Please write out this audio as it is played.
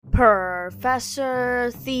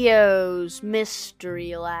Professor Theo's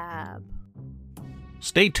Mystery Lab.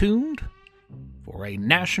 Stay tuned for a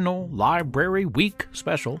National Library Week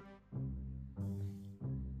special.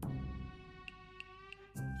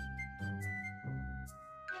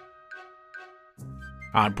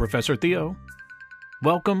 I'm Professor Theo.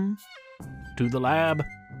 Welcome to the lab.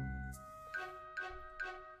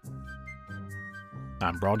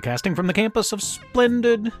 I'm broadcasting from the campus of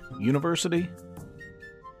Splendid University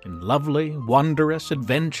in lovely, wondrous,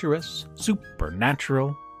 adventurous,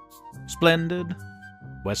 supernatural, splendid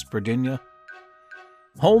West Virginia,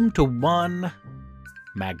 home to one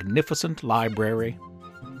magnificent library.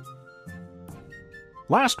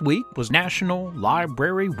 Last week was National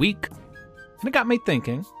Library Week, and it got me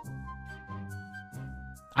thinking.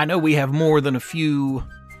 I know we have more than a few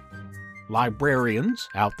librarians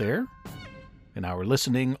out there in our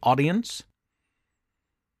listening audience.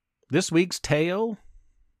 This week's tale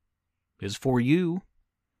is for you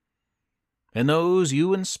and those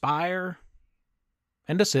you inspire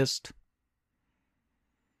and assist.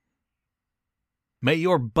 May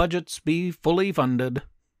your budgets be fully funded.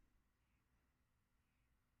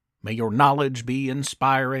 May your knowledge be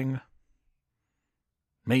inspiring.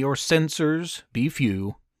 May your censors be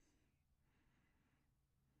few.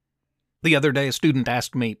 The other day, a student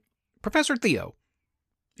asked me, Professor Theo,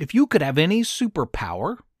 if you could have any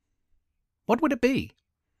superpower, what would it be?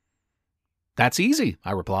 That's easy,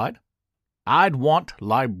 I replied. I'd want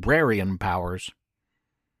librarian powers.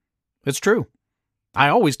 It's true. I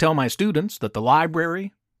always tell my students that the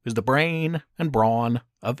library is the brain and brawn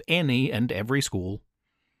of any and every school.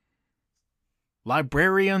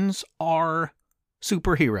 Librarians are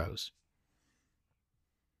superheroes.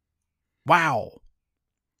 Wow!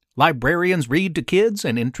 Librarians read to kids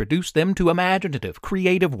and introduce them to imaginative,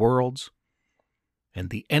 creative worlds and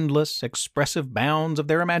the endless, expressive bounds of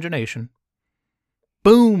their imagination.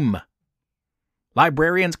 Boom!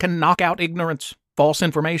 Librarians can knock out ignorance, false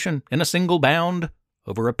information in a single bound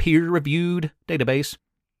over a peer-reviewed database.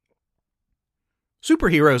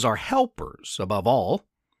 Superheroes are helpers, above all,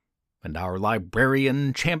 and our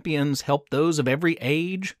librarian champions help those of every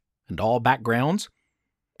age and all backgrounds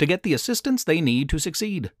to get the assistance they need to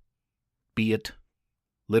succeed, be it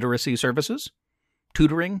literacy services,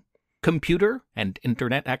 tutoring, computer and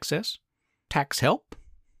internet access, tax help,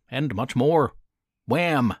 and much more.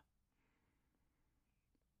 Wham!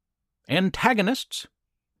 Antagonists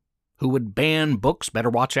who would ban books better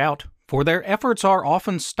watch out, for their efforts are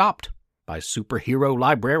often stopped by superhero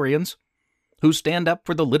librarians who stand up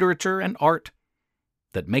for the literature and art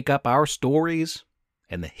that make up our stories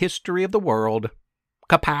and the history of the world.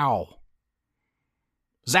 Kapow!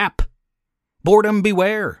 Zap! Boredom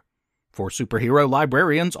beware! For superhero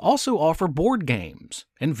librarians also offer board games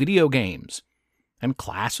and video games and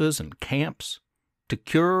classes and camps to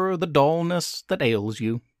cure the dullness that ails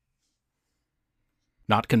you.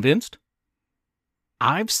 Not convinced?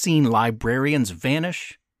 I've seen librarians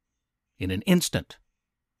vanish in an instant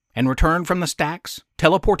and return from the stacks,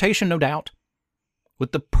 teleportation no doubt,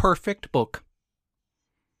 with the perfect book.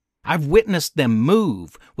 I've witnessed them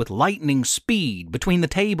move with lightning speed between the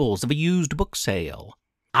tables of a used book sale.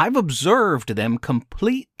 I've observed them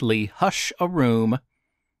completely hush a room,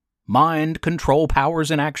 mind control powers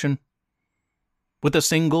in action, with a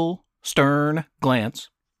single, stern glance.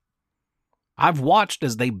 I've watched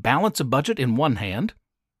as they balance a budget in one hand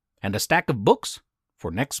and a stack of books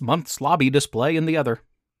for next month's lobby display in the other.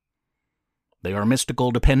 They are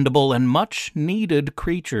mystical, dependable, and much-needed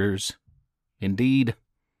creatures, indeed.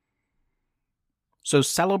 So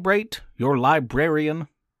celebrate your librarian,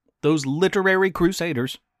 those literary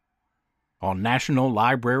crusaders, on National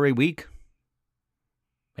Library Week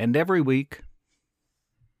and every week.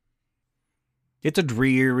 It's a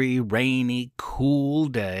dreary, rainy, cool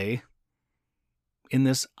day in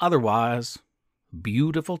this otherwise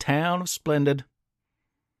beautiful town of Splendid.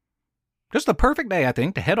 Just the perfect day, I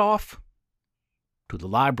think, to head off to the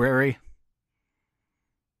library,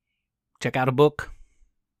 check out a book.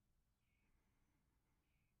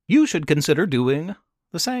 You should consider doing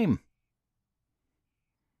the same.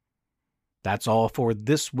 That's all for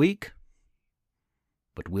this week,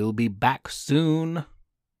 but we'll be back soon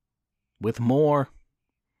with more.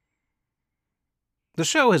 The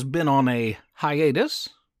show has been on a hiatus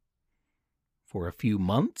for a few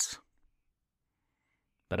months,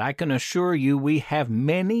 but I can assure you we have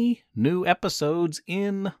many new episodes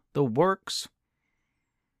in the works.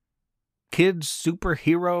 Kids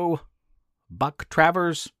superhero Buck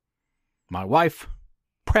Travers, my wife,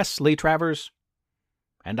 Presley Travers,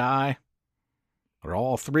 and I are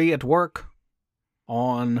all three at work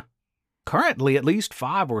on currently at least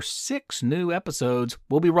 5 or 6 new episodes.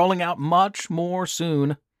 We'll be rolling out much more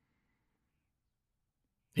soon.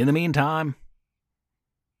 In the meantime,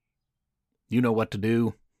 you know what to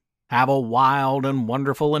do. Have a wild and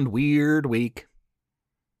wonderful and weird week.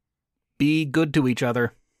 Be good to each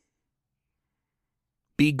other.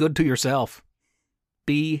 Be good to yourself.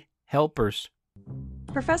 Be helpers.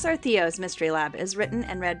 Professor Theo's Mystery Lab is written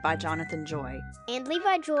and read by Jonathan Joy. And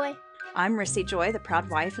Levi Joy. I'm Rissy Joy, the proud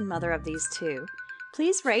wife and mother of these two.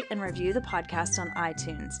 Please rate and review the podcast on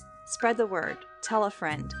iTunes. Spread the word. Tell a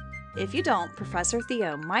friend. If you don't, Professor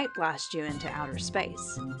Theo might blast you into outer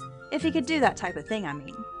space. If he could do that type of thing, I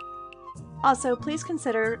mean. Also, please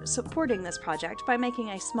consider supporting this project by making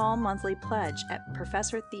a small monthly pledge at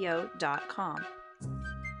ProfessorTheo.com.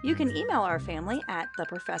 You can email our family at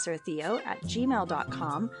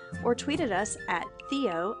theprofessortheo@gmail.com or tweet at us at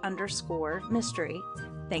Theo_mystery.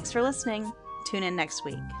 Thanks for listening. Tune in next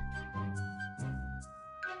week.